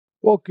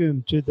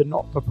Welcome to the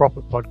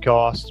Not-for-Profit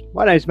podcast.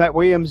 My name is Matt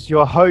Williams,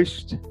 your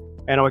host,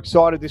 and I'm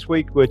excited this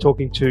week. We're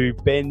talking to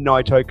Ben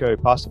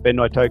Naitoko, Pastor Ben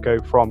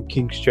Naitoko from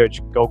King's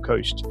Church, Gold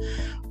Coast.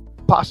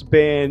 Pastor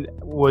Ben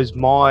was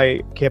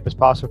my campus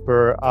pastor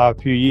for a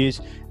few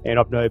years, and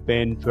I've known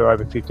Ben for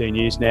over 15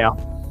 years now.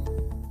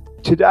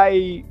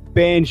 Today,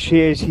 Ben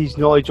shares his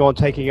knowledge on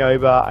taking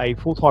over a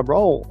full-time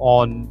role,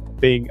 on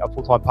being a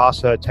full-time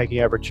pastor,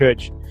 taking over a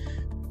church.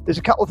 There's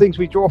a couple of things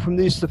we draw from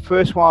this. The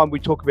first one, we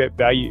talk about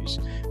values.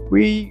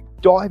 We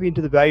dive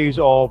into the values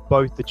of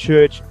both the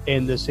church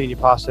and the senior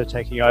pastor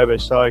taking over.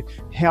 So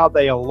how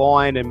they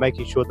align and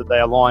making sure that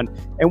they align,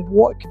 and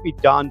what can be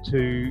done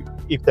to,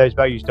 if those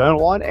values don't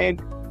align,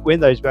 and when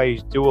those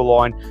values do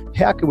align,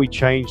 how can we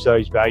change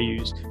those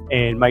values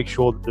and make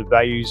sure that the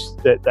values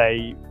that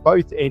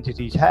both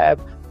entities have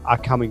are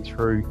coming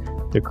through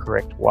the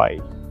correct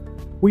way.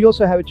 We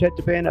also have a chat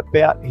to Ben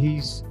about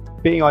his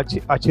being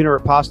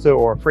itinerant pastor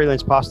or a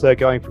freelance pastor,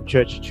 going from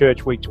church to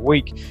church, week to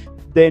week,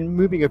 then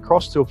moving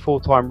across to a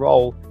full-time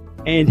role,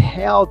 and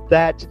how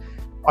that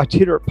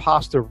itinerant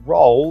pastor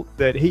role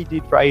that he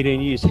did for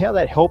 18 years, how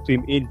that helped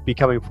him in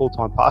becoming a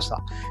full-time pastor.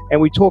 And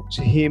we talked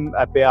to him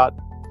about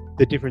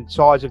the different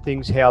sides of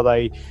things, how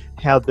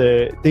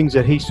the things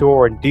that he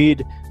saw and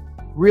did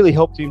really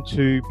helped him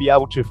to be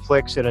able to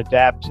flex and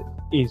adapt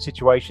in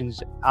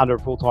situations under a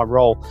full-time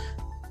role.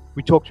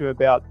 We talked to him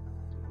about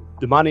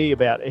the money,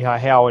 about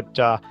how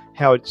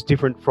it's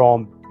different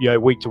from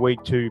week to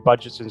week to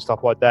budgets and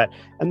stuff like that,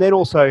 and then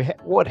also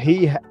what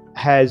he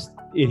has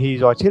in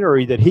his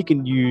itinerary that he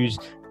can use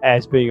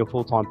as being a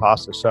full-time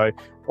pastor. So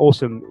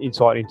awesome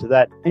insight into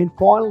that. And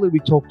finally, we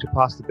talked to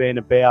Pastor Ben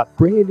about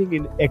branding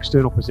and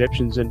external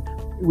perceptions, and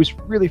it was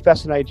really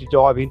fascinating to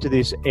dive into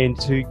this and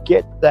to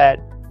get that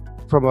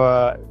from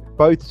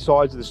both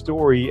sides of the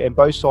story and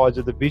both sides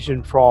of the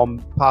vision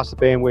from Pastor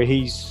Ben, where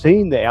he's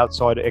seen the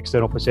outside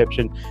external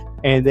perception,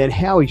 and then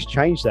how he's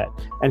changed that,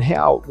 and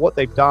what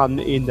they've done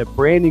in the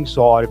branding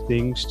side of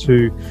things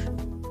to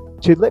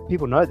let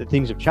people know that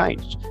things have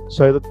changed.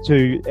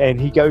 And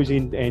he goes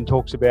in and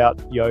talks about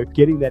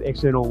getting that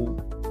external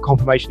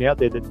confirmation out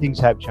there that things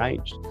have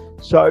changed.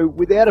 So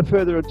without a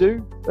further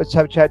ado, let's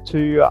have a chat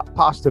to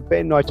Pastor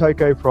Ben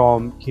Naitoko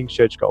from King's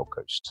Church, Gold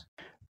Coast.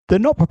 The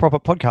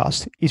Not-for-Profit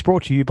podcast is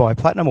brought to you by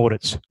Platinum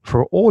Audits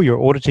for all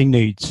your auditing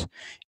needs.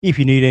 If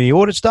you need any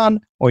audits done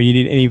or you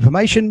need any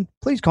information,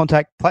 please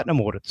contact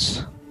Platinum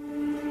Audits.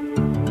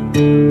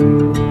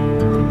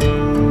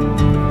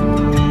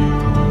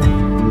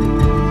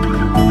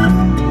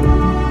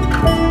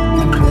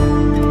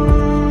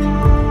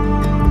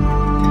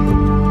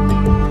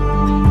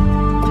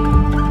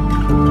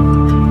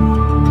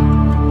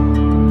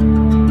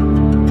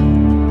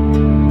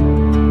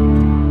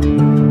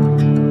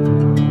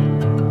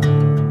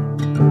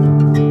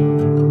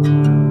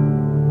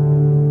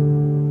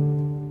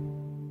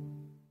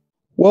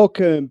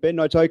 Welcome, Ben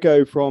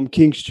Naitoko from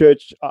King's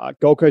Church,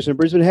 Gold Coast and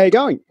Brisbane. How are you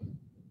going?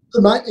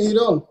 Good, mate. How you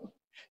doing?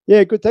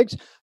 Yeah, good, thanks.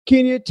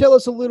 Can you tell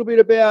us a little bit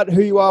about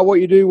who you are, what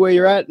you do, where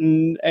you're at,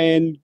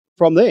 and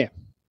from there?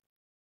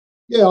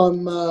 Yeah,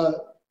 I'm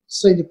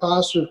senior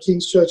pastor of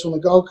King's Church on the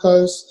Gold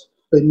Coast.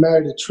 Been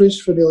married to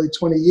Trish for nearly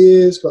 20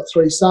 years, got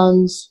 3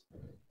 sons,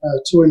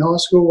 2 in high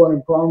school, 1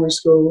 in primary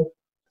school,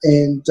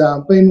 and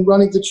been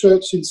running the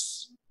church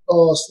since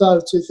start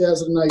of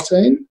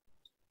 2018.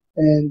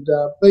 And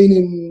been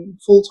in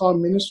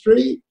full-time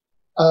ministry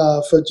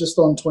for just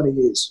on 20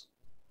 years.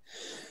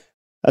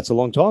 That's a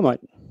long time,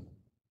 mate.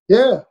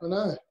 Yeah, I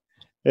know.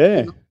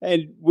 Yeah,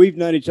 and we've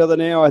known each other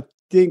now, I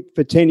think,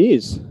 for 10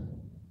 years.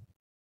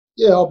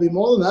 Yeah, I'll be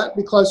more than that.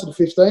 Be closer to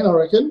 15, I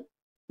reckon.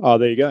 Oh,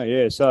 there you go.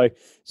 Yeah. So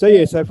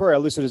for our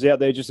listeners out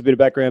there, just a bit of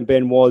background.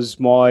 Ben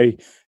was my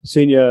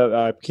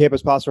senior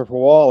campus pastor for a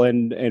while,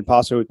 and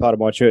pastor with part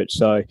of my church.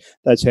 So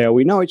that's how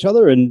we know each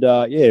other. And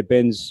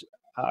Ben's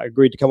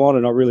agreed to come on,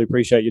 and I really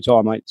appreciate your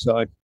time, mate.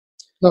 So,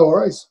 no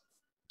worries.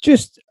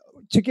 Just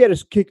to get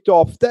us kicked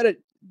off,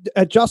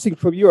 adjusting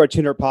from your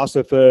itinerant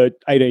pastor for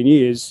 18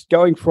 years,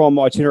 going from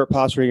itinerant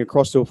pastoring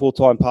across to a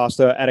full-time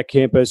pastor at a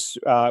campus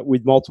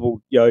with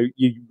multiple,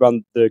 you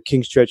run the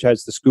King's Church,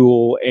 has the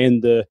school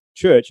and the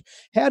church.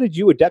 How did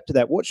you adapt to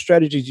that? What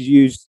strategies did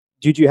you use?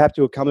 Did you have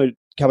to come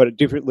at it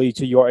differently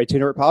to your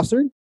itinerant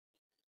pastoring?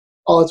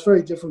 Oh, it's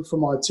very different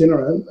from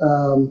itinerant.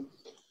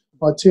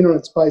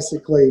 Itinerant's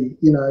basically,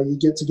 you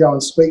get to go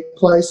and speak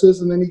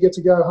places and then you get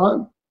to go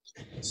home.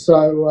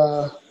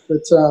 So,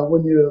 but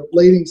when you're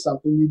leading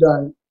something,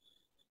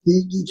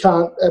 you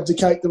can't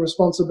abdicate the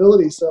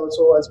responsibility. So it's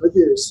always with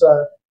you.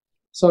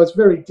 So it's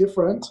very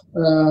different.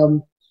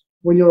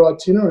 When you're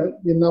itinerant,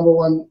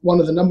 one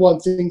of the number one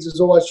things is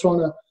always trying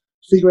to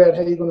figure out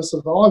how you're going to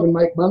survive and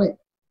make money.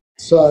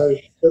 So,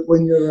 but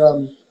when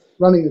you're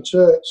running a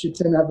church, you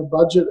tend to have a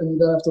budget and you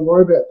don't have to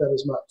worry about that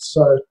as much.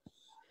 So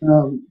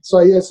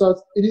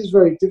it is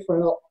very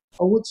different.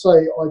 I would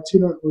say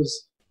itinerant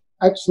was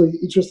actually,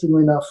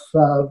 interestingly enough,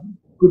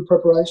 good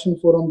preparation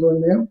for what I'm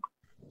doing now.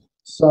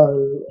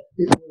 So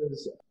it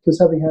was because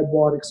having had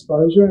wide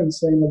exposure and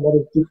seen a lot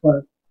of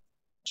different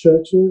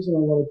churches and a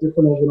lot of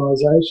different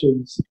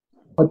organisations,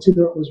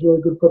 itinerant was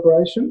really good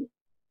preparation.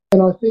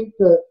 And I think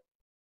that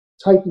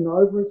taking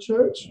over a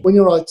church, when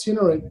you're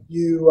itinerant,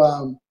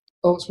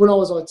 when I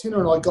was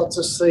itinerant, I got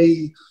to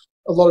see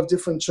a lot of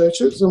different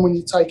churches. And when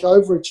you take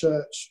over a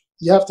church,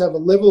 you have to have a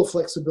level of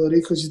flexibility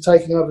because you're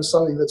taking over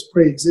something that's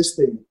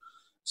pre-existing.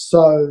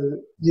 So,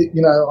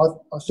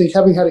 I think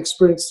having had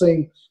experience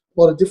seeing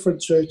a lot of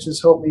different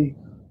churches helped me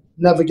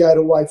navigate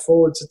a way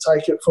forward to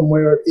take it from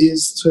where it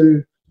is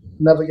to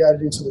navigate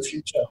it into the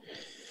future.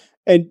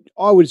 And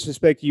I would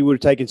suspect you would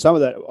have taken some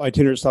of that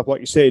itinerant stuff,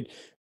 like you said,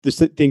 the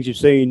things you've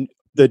seen,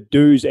 the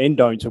do's and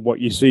don'ts of what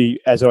you see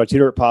as an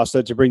itinerant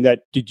pastor to bring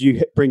that. Did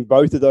you bring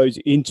both of those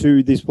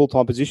into this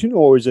full-time position,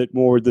 or is it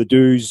more the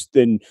do's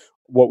than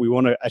what we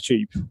want to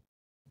achieve?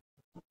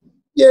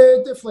 Yeah,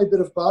 definitely a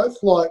bit of both.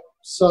 I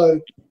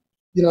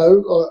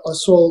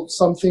saw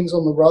some things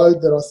on the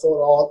road that I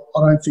thought, I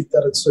don't think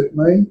that'd suit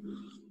me.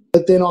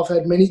 But then I've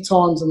had many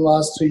times in the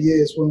last 2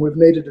 years when we've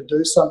needed to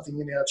do something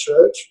in our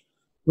church,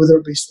 whether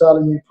it be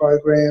start a new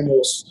program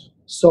or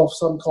solve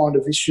some kind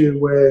of issue,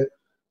 where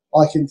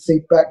I can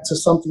think back to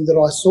something that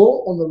I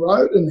saw on the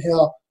road and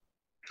how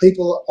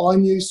people I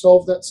knew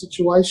solved that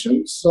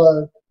situation.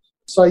 So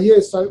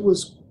it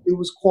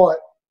was quite,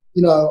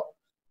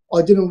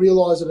 I didn't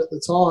realise it at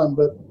the time,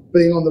 but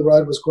being on the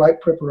road was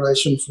great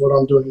preparation for what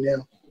I'm doing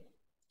now.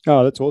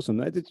 Oh, that's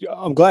awesome.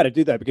 I'm glad I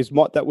did that, because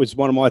that was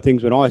one of my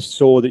things when I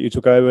saw that you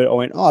took over. I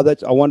went,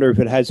 I wonder if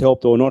it has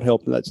helped or not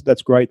helped. And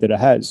that's great that it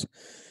has.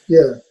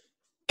 Yeah.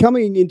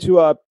 Coming into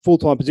a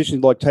full-time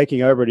position, like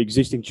taking over an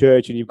existing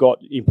church, and you've got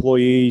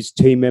employees,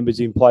 team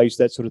members in place,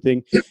 that sort of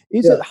thing.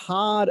 Is it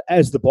hard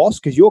as the boss,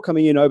 because you're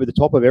coming in over the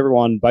top of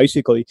everyone,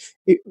 basically?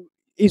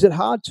 Is it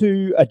hard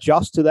to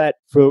adjust to that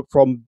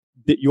from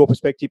your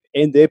perspective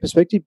and their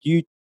perspective?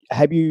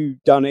 Have you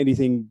done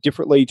anything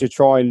differently to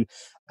try and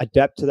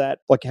adapt to that?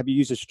 Like, have you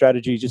used a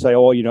strategy to say,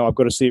 I've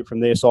got to see it from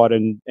their side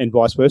and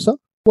vice versa?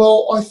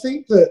 Well, I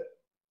think that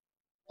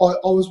I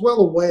was well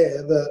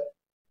aware that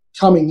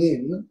coming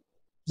in,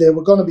 there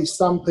were going to be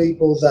some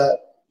people that,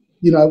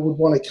 would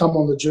want to come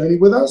on the journey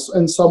with us,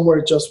 and some where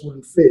it just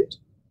wouldn't fit.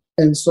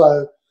 And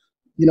so,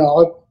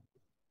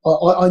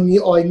 I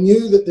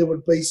knew that there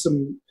would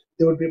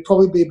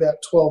probably be about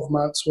 12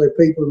 months where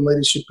people in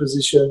leadership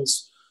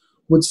positions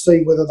would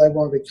see whether they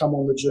wanted to come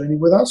on the journey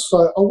with us.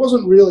 So I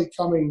wasn't really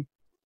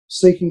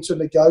seeking to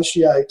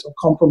negotiate or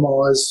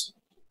compromise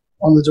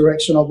on the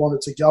direction I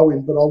wanted to go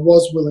in, but I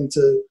was willing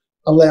to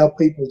allow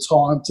people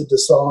time to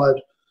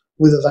decide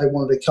whether they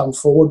wanted to come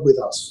forward with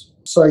us.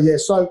 So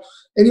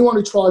anyone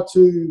who tried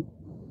to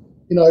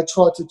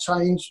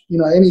change,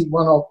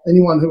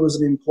 anyone who was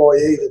an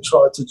employee that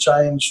tried to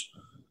change,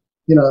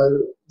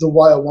 the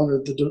way I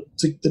wanted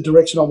the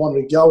direction I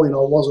wanted to go in, I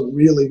wasn't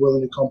really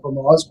willing to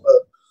compromise,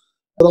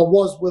 but I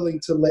was willing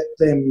to let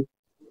them,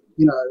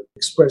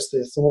 express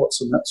their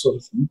thoughts and that sort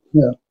of thing.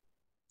 Yeah.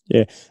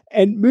 Yeah.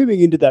 And moving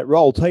into that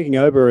role, taking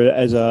over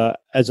as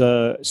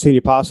a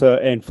senior pastor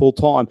and full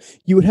time,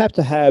 you would have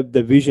to have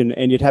the vision,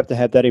 and you'd have to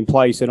have that in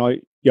place. And I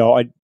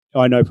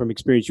know from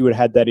experience you would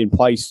have had that in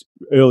place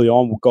early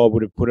on. God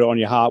would have put it on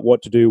your heart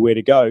what to do, where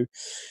to go.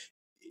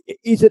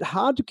 Is it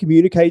hard to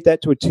communicate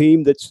that to a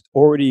team that's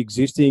already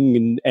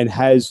existing and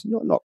has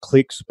not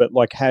cliques, but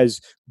like has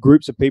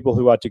groups of people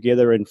who are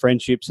together and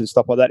friendships and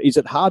stuff like that? Is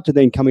it hard to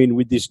then come in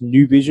with this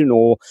new vision,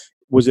 or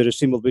was it a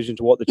similar vision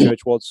to what the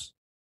church was?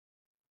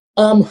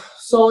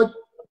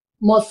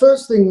 My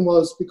first thing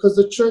was, because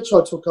the church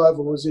I took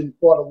over was in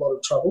quite a lot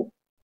of trouble.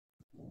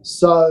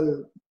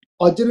 So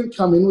I didn't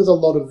come in with a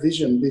lot of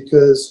vision,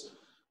 because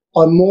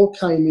I more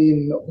came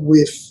in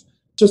with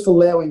just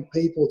allowing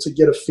people to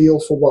get a feel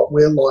for what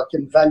we're like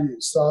and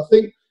values. So I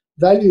think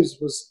values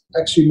was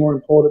actually more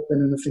important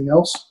than anything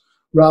else,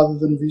 rather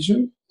than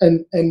vision.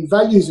 And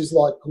values is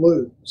like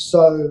glue.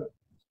 So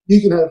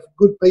you can have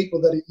good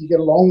people that you get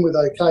along with,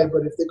 okay,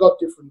 but if they've got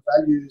different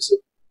values,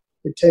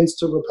 it tends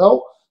to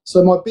repel.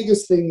 So my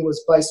biggest thing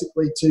was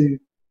basically to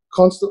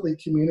constantly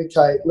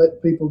communicate,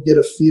 let people get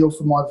a feel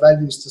for my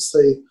values to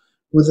see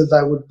whether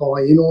they would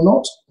buy in or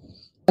not.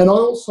 And I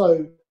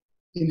also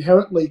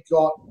inherently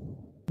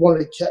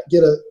wanted to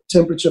get a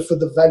temperature for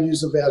the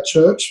values of our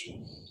church,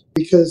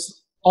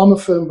 because I'm a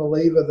firm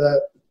believer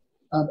that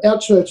our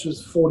church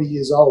is 40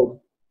 years old.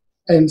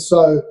 And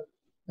so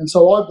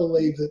I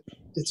believe that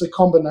it's a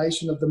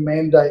combination of the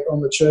mandate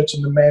on the church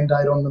and the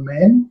mandate on the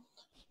man.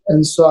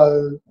 And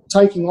so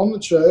taking on the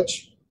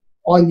church,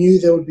 I knew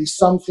there would be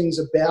some things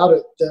about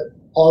it that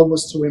I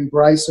was to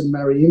embrace and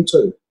marry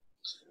into.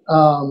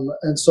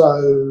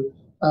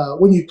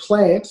 When you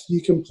plant,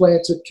 you can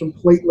plant it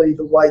completely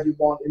the way you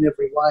want in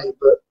every way.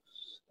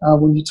 But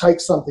when you take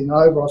something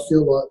over, I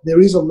feel like there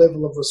is a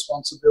level of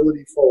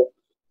responsibility for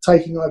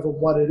taking over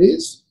what it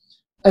is.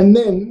 And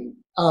then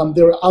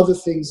there are other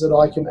things that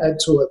I can add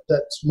to it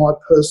that's my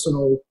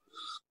personal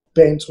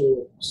bent,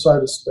 or so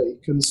to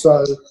speak. And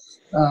so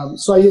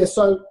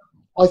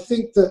I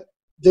think that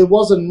there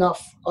was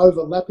enough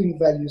overlapping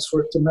values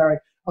for it to marry.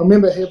 I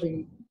remember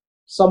having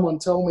someone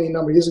tell me a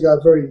number of years ago,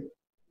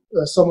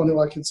 someone who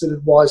I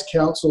considered wise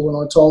counsel, when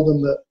I told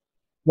them that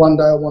one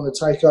day I want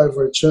to take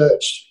over a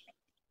church,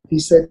 he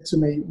said to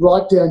me,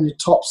 write down your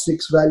top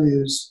 6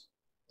 values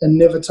and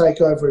never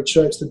take over a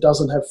church that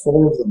doesn't have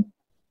 4 of them.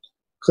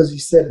 Because he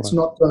said it's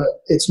not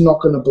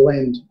gonna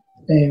blend.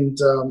 And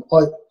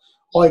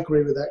I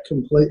agree with that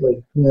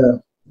completely. Yeah.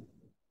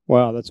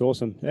 Wow, that's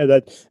awesome. Yeah,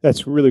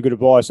 that's really good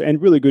advice and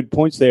really good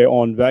points there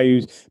on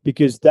values,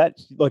 because that,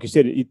 like you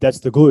said, that's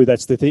the glue,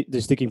 that's the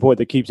sticking point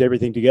that keeps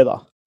everything together.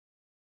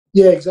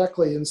 Yeah,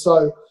 exactly. And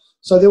so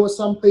there were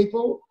some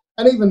people,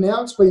 and even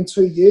now it's been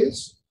 2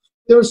 years,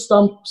 there are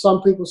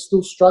some people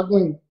still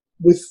struggling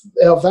with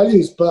our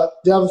values, but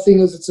the other thing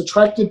is it's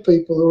attracted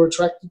people who are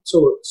attracted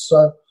to it.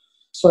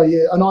 So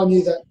yeah, and I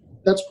knew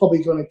that's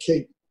probably going to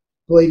keep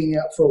bleeding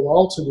out for a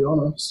while, to be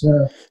honest.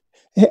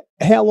 Yeah.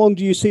 How long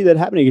do you see that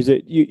happening? Is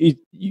it do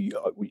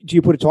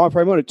you put a time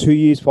frame on it? 2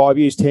 years, 5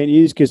 years, 10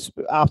 years? Because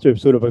after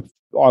sort of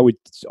I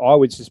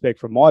would suspect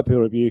from my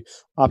point of view,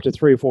 after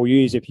 3 or 4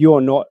 years, if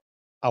you're not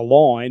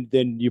aligned,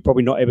 then you're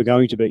probably not ever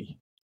going to be.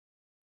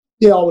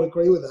 Yeah, I would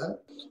agree with that.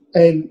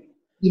 And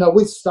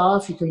with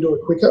staff, you can do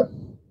it quicker.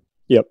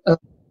 Yep.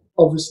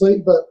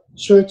 Obviously, but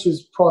church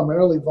is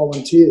primarily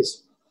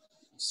volunteers,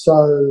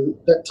 so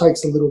that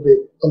takes a little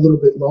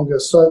bit longer.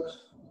 So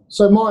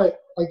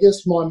I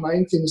guess my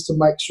main thing is to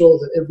make sure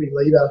that every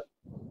leader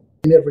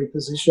in every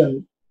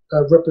position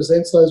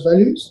represents those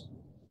values.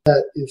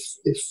 That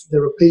if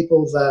there are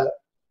people that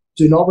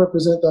do not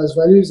represent those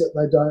values, that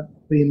they don't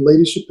be in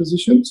leadership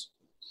positions,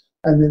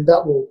 and then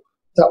that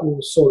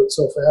will sort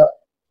itself out,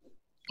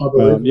 I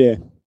believe. Yeah.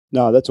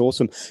 No, that's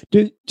awesome.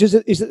 Is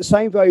it the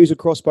same values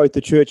across both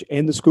the church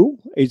and the school?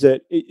 Is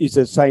it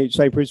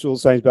same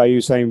principles, same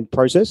values, same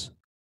process?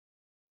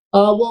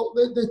 Well,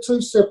 they're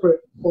 2 separate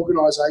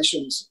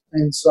organisations,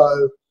 and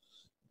so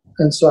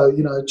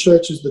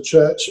church is the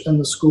church and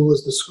the school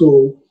is the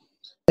school,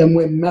 and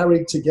we're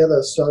married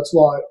together. So it's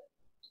like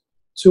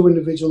 2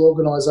 individual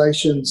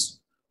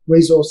organisations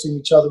resourcing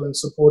each other and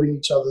supporting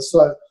each other.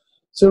 So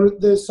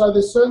there's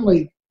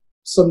certainly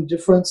some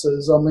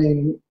differences. I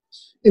mean,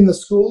 in the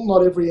school,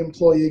 not every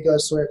employee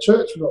goes to our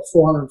church. We've got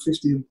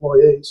 450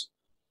 employees.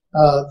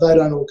 They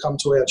don't all come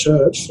to our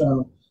church.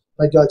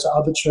 They go to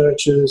other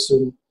churches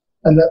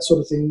and that sort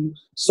of thing.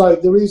 So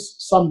there is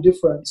some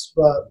difference,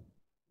 but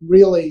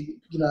really,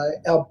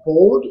 our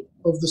board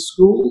of the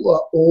school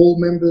are all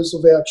members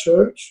of our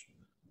church,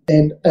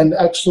 and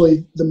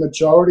actually the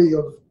majority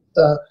of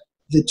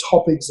the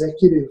top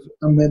executive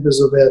are members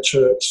of our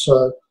church.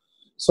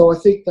 So I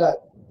think that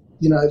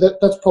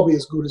that's probably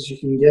as good as you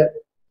can get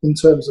in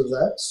terms of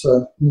that.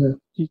 So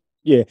yeah.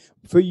 Yeah.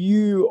 For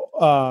you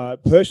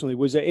personally,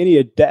 was there any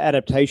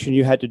adaptation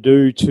you had to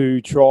do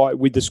to try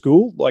with the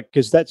school? Like,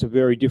 because like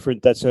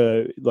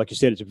you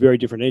said, it's a very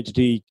different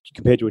entity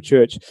compared to a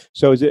church.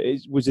 So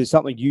was there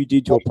something you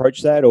did to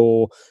approach that,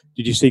 or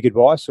did you seek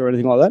advice or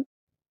anything like that?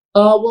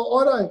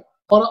 Well,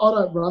 I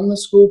don't run the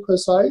school per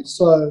se.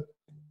 So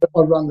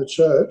I run the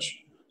church,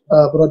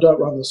 but I don't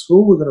run the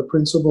school. We've got a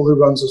principal who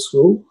runs the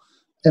school,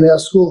 and our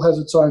school has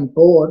its own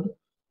board.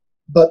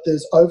 But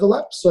there's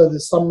overlap, so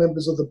there's some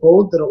members of the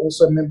board that are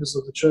also members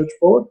of the church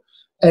board,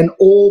 and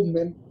all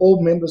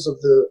members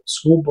of the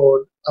school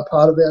board are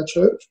part of our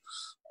church.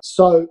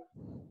 So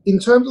in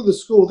terms of the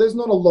school, there's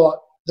not a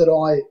lot that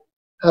I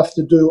have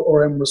to do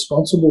or am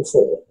responsible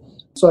for.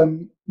 So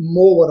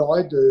more what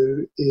I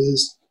do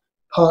is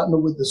partner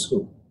with the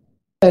school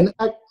and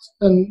act,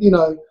 and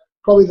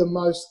probably the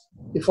most,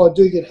 if I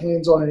do get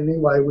hands-on in any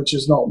way, which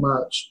is not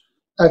much,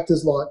 act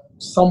as like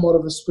somewhat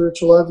of a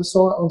spiritual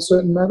oversight on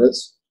certain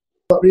matters.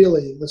 But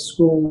really, the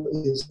school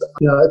is,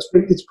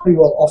 it's pretty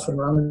well off and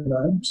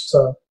running,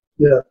 So,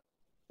 yeah.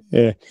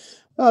 Yeah.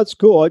 Oh, that's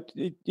cool.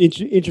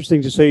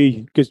 Interesting to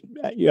see, because,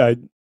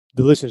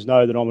 the listeners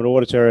know that I'm an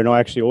auditor and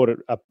I actually audit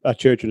a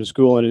church and a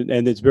school, and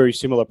it's a very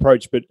similar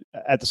approach, but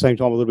at the same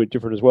time, a little bit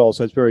different as well.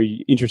 So it's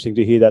very interesting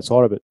to hear that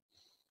side of it.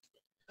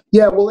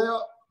 Yeah,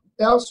 well,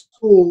 our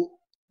school,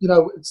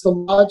 it's the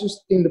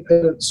largest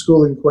independent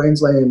school in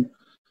Queensland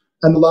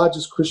and the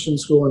largest Christian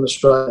school in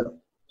Australia.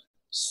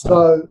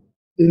 So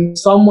in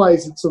some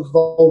ways, it's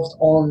evolved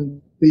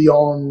on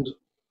beyond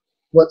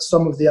what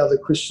some of the other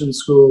Christian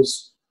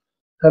schools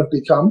have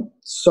become.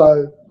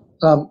 So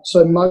most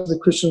of the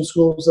Christian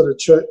schools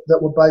that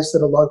were based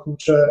at a local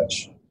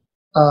church,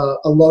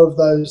 a lot of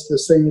those, the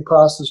senior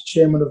pastor's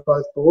chairman of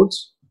both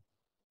boards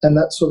and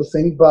that sort of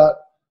thing. But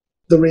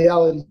the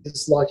reality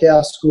is, like,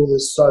 our school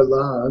is so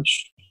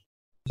large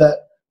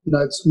that,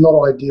 it's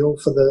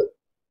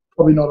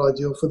probably not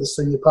ideal for the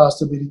senior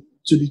pastor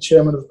to be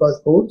chairman of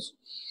both boards,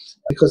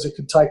 because it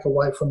could take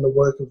away from the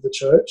work of the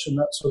church and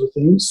that sort of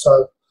thing.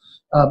 So,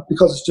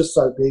 because it's just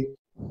so big,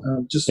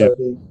 so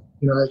big.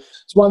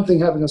 It's one thing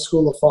having a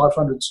school of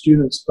 500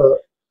 students, but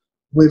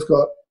we've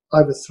got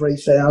over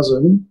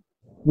 3,000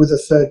 with a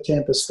third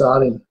campus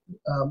starting,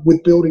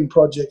 with building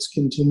projects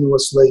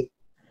continuously,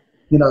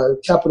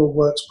 capital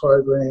works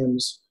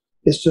programs.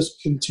 It's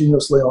just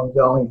continuously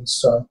ongoing.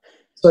 So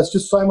it's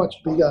just so much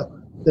bigger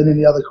than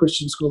any other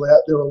Christian school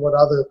out there or what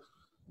other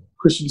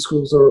Christian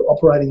schools are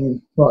operating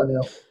in right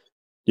now.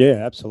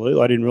 Yeah,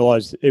 absolutely. I didn't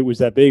realise it was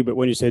that big, but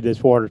when you said there's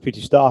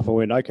 450 staff, I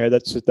went, okay,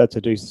 that's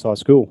a decent sized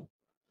school.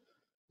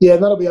 Yeah,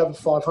 that'll be over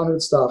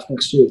 500 staff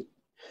next year.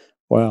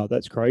 Wow,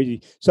 that's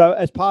crazy. So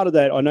as part of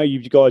that, I know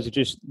you guys have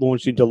just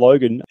launched into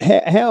Logan.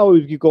 How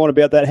have you gone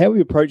about that? How have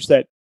you approached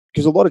that?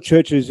 Because a lot of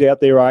churches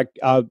out there are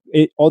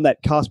on that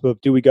cusp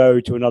of, do we go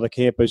to another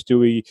campus?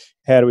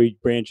 How do we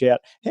branch out?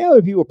 How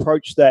have you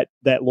approached that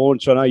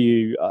launch? I know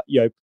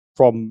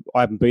I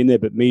haven't been there,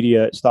 but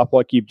media stuff,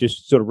 like, you've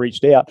just sort of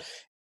reached out.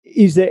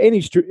 Is there any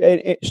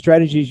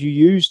strategies you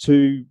use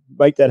to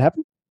make that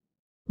happen?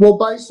 Well,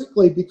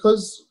 basically,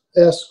 because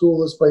our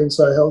school has been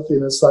so healthy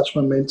and has such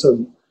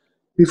momentum,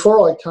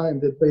 before I came,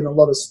 there'd been a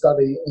lot of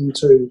study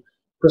into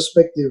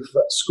prospective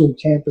school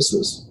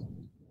campuses.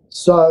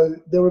 So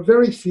there were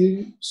very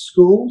few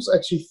schools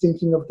actually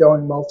thinking of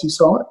going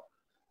multi-site.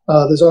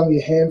 There's only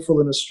a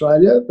handful in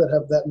Australia that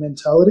have that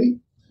mentality,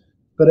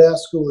 but our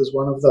school is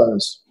one of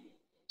those.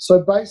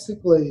 So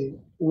basically,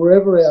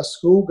 wherever our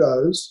school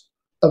goes,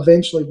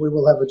 eventually we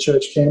will have a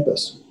church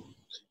campus.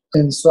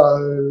 And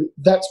so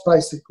that's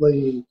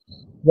basically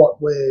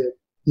what where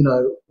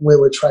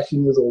we're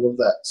tracking with all of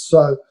that.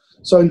 So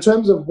in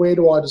terms of where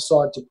do I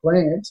decide to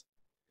plant,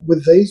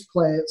 with these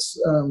plants,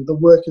 the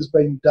work has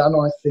been done.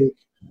 I think,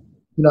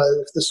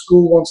 if the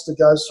school wants to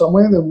go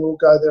somewhere, then we'll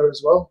go there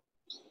as well,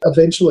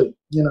 eventually,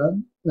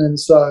 And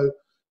so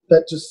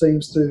that just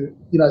seems to,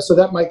 so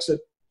that makes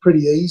it pretty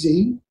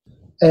easy.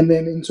 And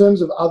then in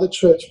terms of other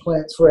church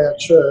plants for our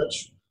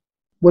church,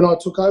 when I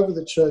took over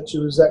the church, it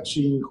was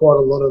actually in quite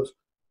a lot of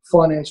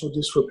financial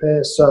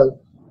disrepair. So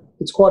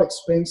it's quite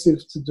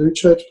expensive to do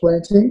church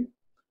planting.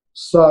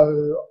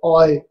 So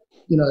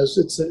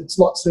it's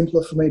a lot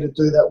simpler for me to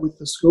do that with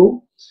the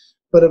school.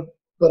 But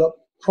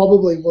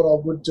probably what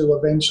I would do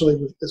eventually,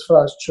 as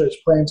far as church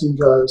planting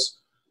goes,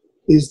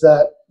 is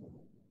that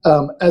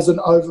as an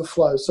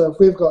overflow. So if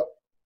we've got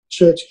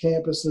church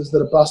campuses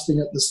that are busting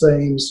at the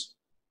seams,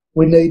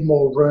 we need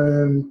more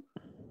room.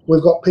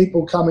 We've got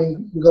people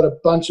coming. We've got a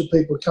bunch of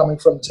people coming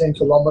from 10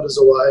 kilometres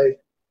away.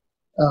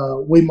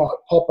 We might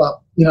pop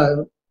up,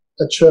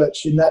 a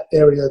church in that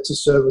area to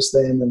service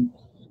them and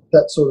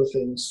that sort of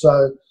thing.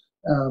 So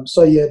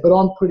yeah, but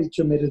I'm pretty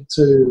committed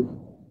to,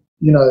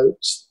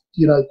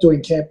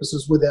 doing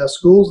campuses with our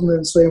schools and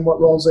then seeing what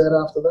rolls out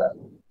after that.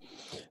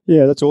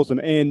 Yeah, that's awesome.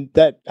 And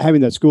that having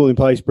that school in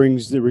place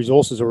brings the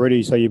resources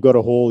already. So you've got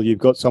a hall, you've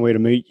got somewhere to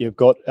meet, you've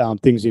got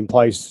things in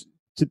place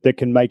that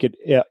can make it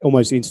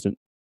almost instant.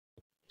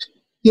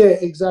 Yeah,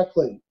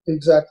 exactly.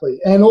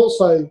 And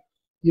also,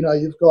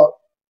 you've got,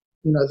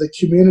 the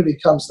community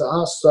comes to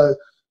us. So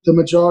the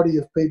majority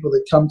of people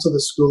that come to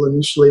the school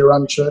initially are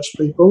unchurched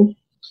people.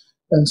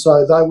 And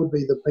so they would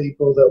be the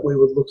people that we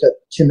would look at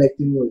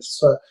connecting with.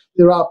 So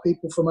there are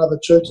people from other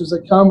churches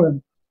that come,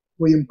 and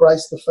we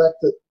embrace the fact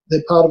that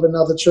they're part of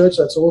another church.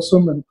 That's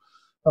awesome. And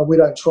we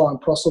don't try and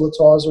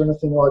proselytize or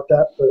anything like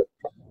that.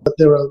 But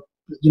there are,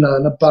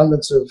 an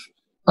abundance of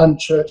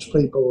unchurched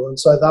people. And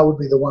so that would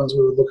be the ones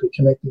we would look at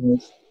connecting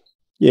with.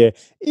 Yeah.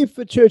 If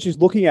a church is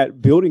looking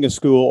at building a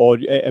school or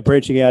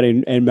branching out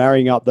and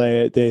marrying up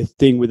their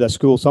thing with a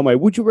school somewhere,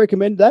 would you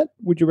recommend that?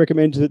 Would you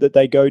recommend that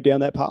they go down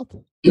that path?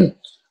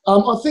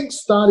 I think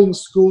starting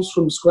schools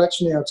from scratch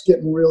now, it's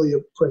getting really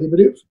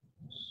prohibitive.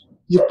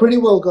 You've pretty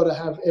well got to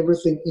have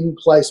everything in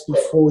place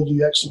before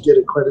you actually get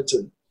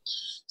accredited.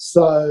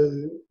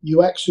 So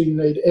you actually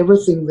need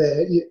everything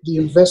there. The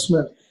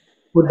investment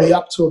would be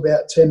up to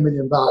about $10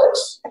 million.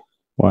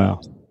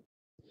 Wow.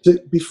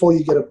 Before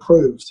you get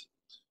approved.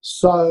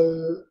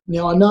 So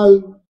now I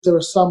know there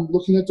are some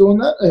looking at doing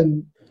that,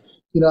 and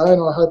and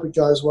I hope it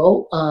goes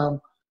well.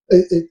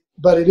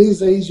 But it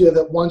is easier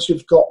that once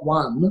you've got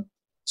one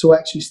to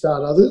actually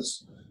start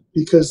others,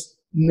 because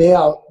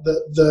now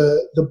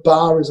the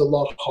bar is a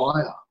lot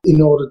higher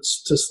in order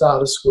to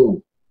start a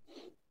school.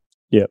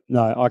 Yeah,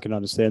 no, I can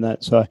understand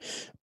that. So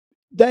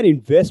that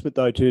investment,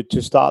 though,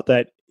 to start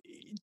that,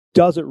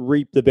 does it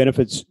reap the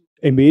benefits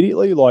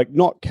immediately, like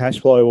not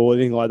cash flow or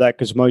anything like that,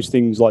 because most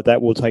things like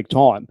that will take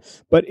time?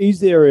 But is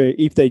there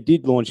if they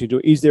did launch into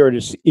it, is there an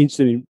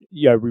instant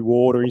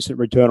reward or instant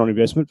return on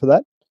investment for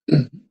that?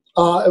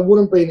 It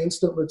wouldn't be an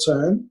instant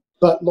return,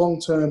 but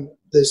long term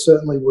there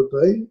certainly would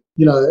be.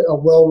 A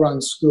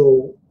well-run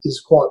school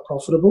is quite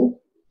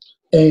profitable.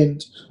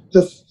 And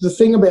the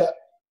thing about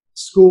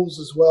schools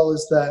as well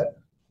is that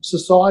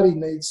society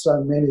needs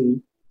so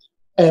many,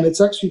 and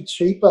it's actually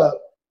cheaper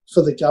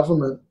for the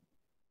government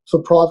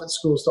for private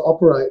schools to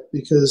operate,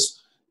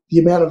 because the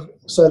amount of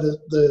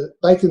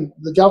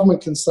the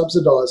government can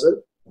subsidise it,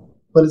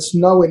 but it's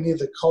nowhere near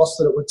the cost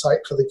that it would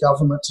take for the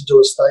government to do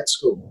a state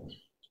school.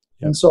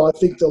 Yep. And so I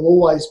think there'll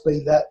always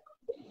be that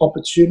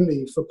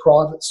opportunity for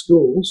private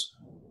schools,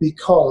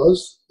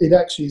 because it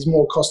actually is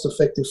more cost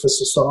effective for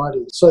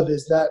society. So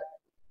there's that,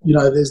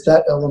 there's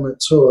that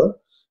element to it.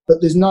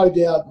 But there's no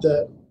doubt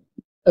that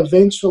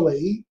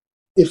eventually,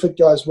 if it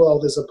goes well,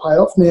 there's a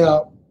payoff.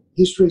 Now,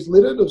 history's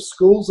littered of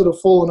schools that have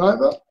fallen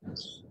over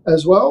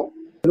as well.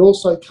 It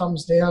also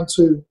comes down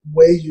to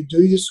where you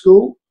do your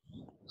school.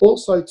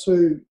 Also,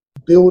 to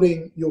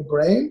building your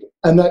brand,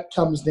 and that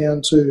comes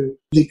down to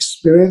the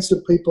experience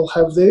that people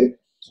have there.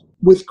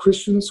 With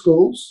Christian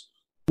schools,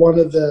 one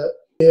of the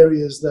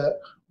areas that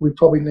we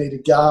probably need to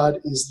guard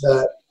is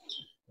that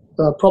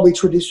probably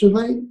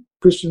traditionally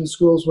Christian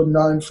schools were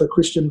known for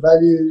Christian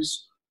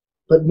values,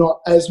 but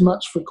not as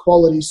much for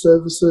quality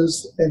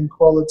services and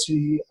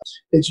quality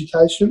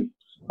education.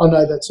 I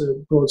know that's a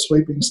broad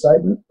sweeping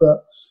statement,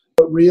 but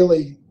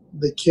really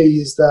the key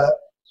is that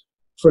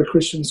for a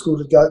Christian school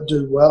to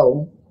do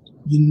well,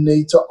 you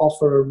need to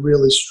offer a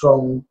really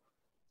strong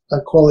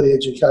quality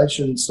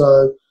education.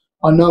 So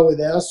I know with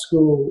our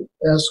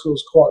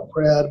school's quite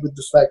proud with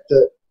the fact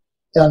that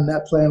our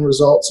NAPLAN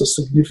results are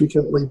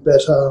significantly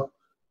better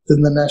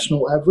than the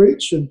national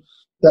average and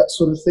that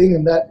sort of thing.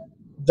 And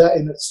that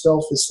in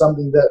itself is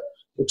something that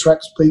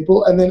attracts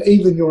people. And then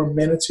even your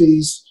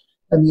amenities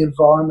and the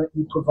environment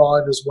you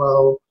provide as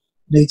well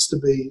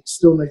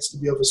still needs to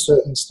be of a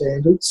certain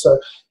standard. So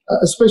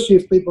especially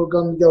if people are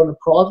going to go into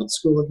private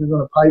school and they're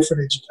going to pay for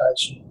an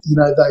education,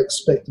 they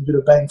expect a bit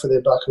of bang for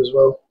their buck as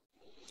well.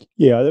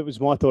 Yeah, that was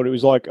my thought. It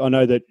was like, I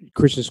know that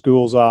Christian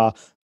schools are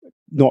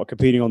not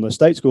competing on the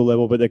state school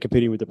level, but they're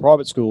competing with the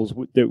private schools,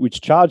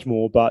 which charge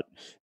more, but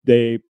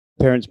their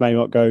parents may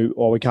not go,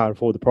 we can't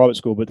afford the private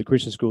school, but the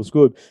Christian school is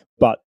good.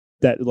 But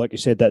that, like you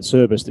said, that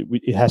service,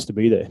 it has to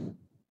be there.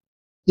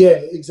 Yeah,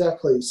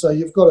 exactly. So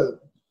you've got to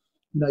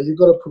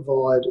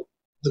provide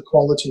the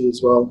quality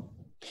as well.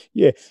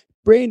 Yeah.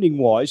 Branding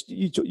wise,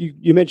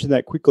 you mentioned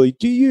that quickly.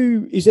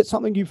 Is that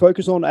something you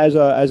focus on as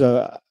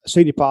a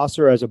senior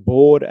pastor, as a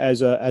board,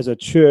 as a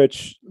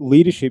church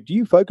leadership? Do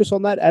you focus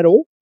on that at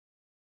all?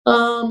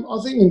 I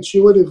think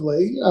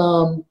intuitively,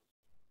 it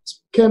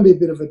can be a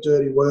bit of a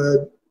dirty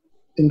word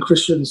in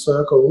Christian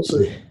circles.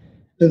 It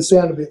can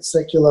sound a bit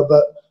secular,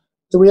 but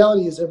the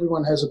reality is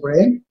everyone has a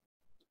brand.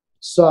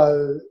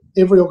 So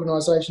every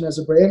organisation has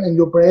a brand, and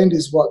your brand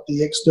is what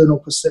the external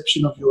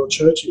perception of your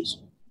church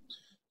is.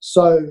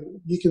 So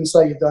you can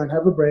say you don't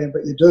have a brand,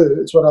 but you do.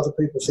 It's what other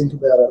people think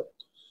about it.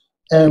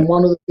 And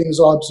one of the things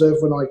I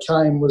observed when I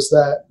came was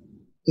that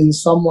in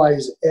some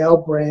ways our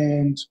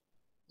brand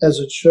as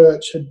a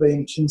church had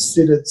been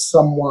considered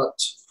somewhat,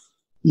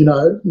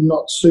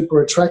 not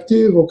super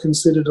attractive or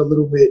considered a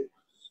little bit,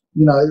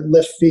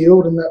 left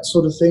field and that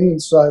sort of thing.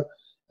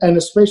 And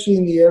especially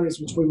in the areas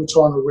which we were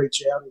trying to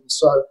reach out in.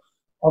 So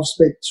I've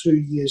spent 2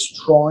 years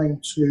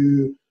trying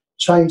to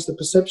change the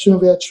perception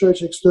of our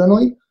church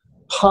externally.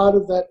 Part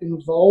of that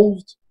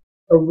involved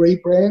a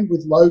rebrand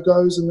with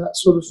logos and that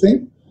sort of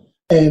thing.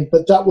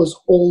 But that was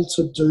all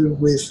to do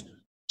with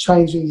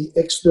changing the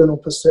external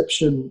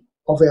perception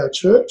of our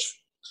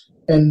church.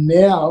 And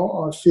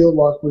now I feel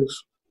like we've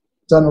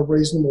done a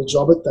reasonable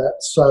job at that.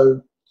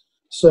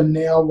 So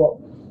now what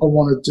I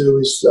want to do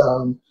is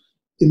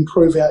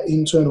improve our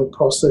internal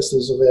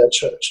processes of our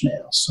church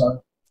now.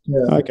 So,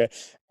 yeah. Okay.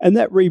 And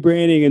that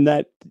rebranding and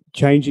that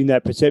changing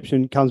that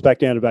perception comes back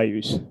down to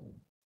values.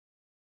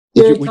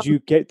 Would you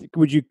get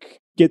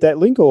that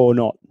link or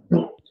not?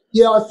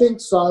 Yeah, I think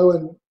so.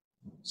 And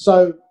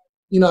so,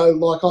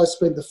 like I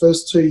spent the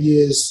first 2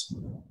 years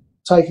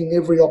taking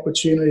every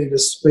opportunity to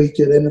speak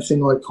at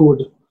anything I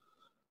could,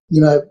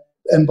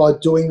 and by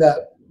doing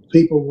that,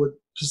 people would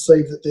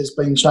perceive that there's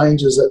been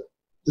changes at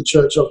the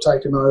church I've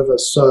taken over.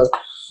 So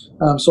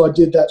I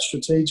did that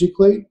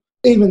strategically.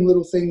 Even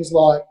little things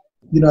like,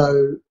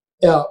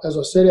 as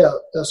I said,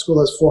 our school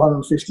has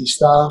 450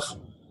 staff.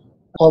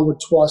 I would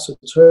twice a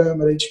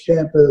term at each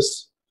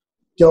campus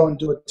go and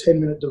do a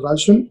 10-minute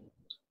devotion.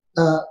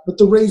 But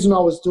the reason I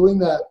was doing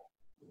that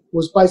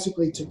was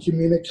basically to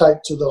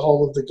communicate to the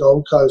whole of the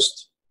Gold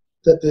Coast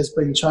that there's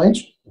been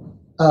change.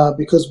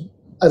 Because,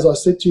 as I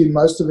said to you,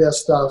 most of our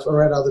staff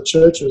are at other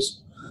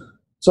churches.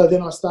 So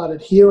then I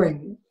started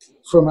hearing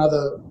from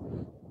other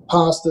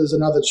pastors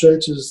and other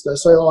churches. They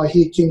say, I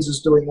hear Kings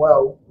is doing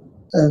well.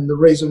 And the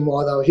reason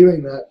why they were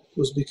hearing that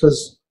was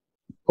because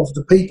of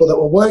the people that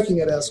were working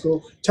at our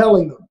school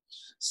telling them.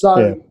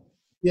 So,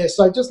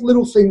 so just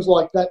little things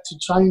like that to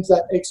change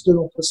that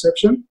external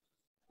perception.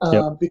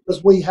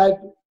 Because we'd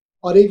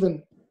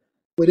even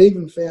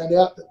found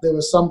out that there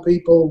were some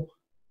people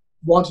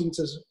wanting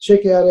to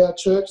check out our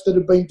church that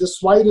had been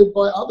dissuaded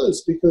by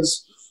others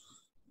because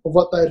of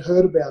what they'd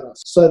heard about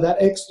us. So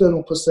that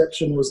external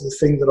perception was the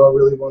thing that I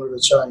really wanted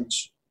to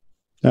change.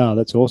 Oh,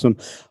 that's awesome.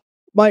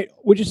 Mate,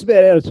 we're just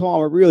about out of time.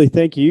 I really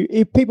thank you.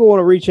 If people want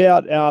to reach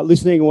out,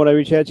 listening and want to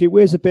reach out to you,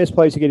 where's the best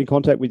place to get in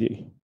contact with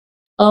you?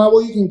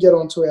 Well, you can get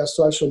onto our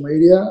social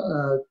media,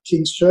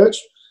 King's Church,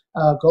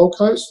 Gold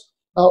Coast.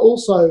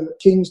 Also,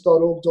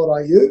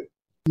 kings.org.au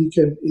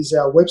is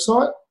our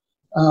website.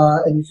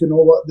 And you can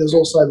there's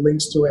also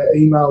links to our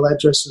email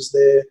addresses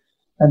there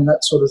and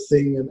that sort of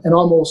thing. And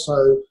I'm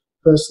also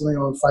personally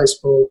on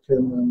Facebook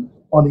and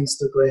on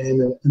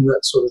Instagram and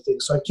that sort of thing.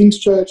 So King's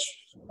Church,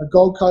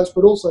 Gold Coast,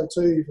 but also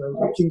too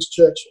King's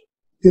Church,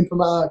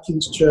 Pimpama,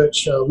 King's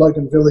Church,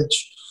 Logan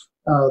Village.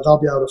 They'll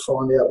be able to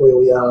find out where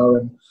we are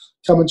and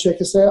come and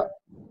check us out.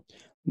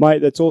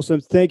 Mate, that's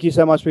awesome. Thank you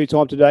so much for your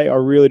time today. I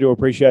really do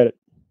appreciate it.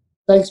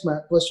 Thanks,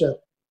 Matt. Bless you.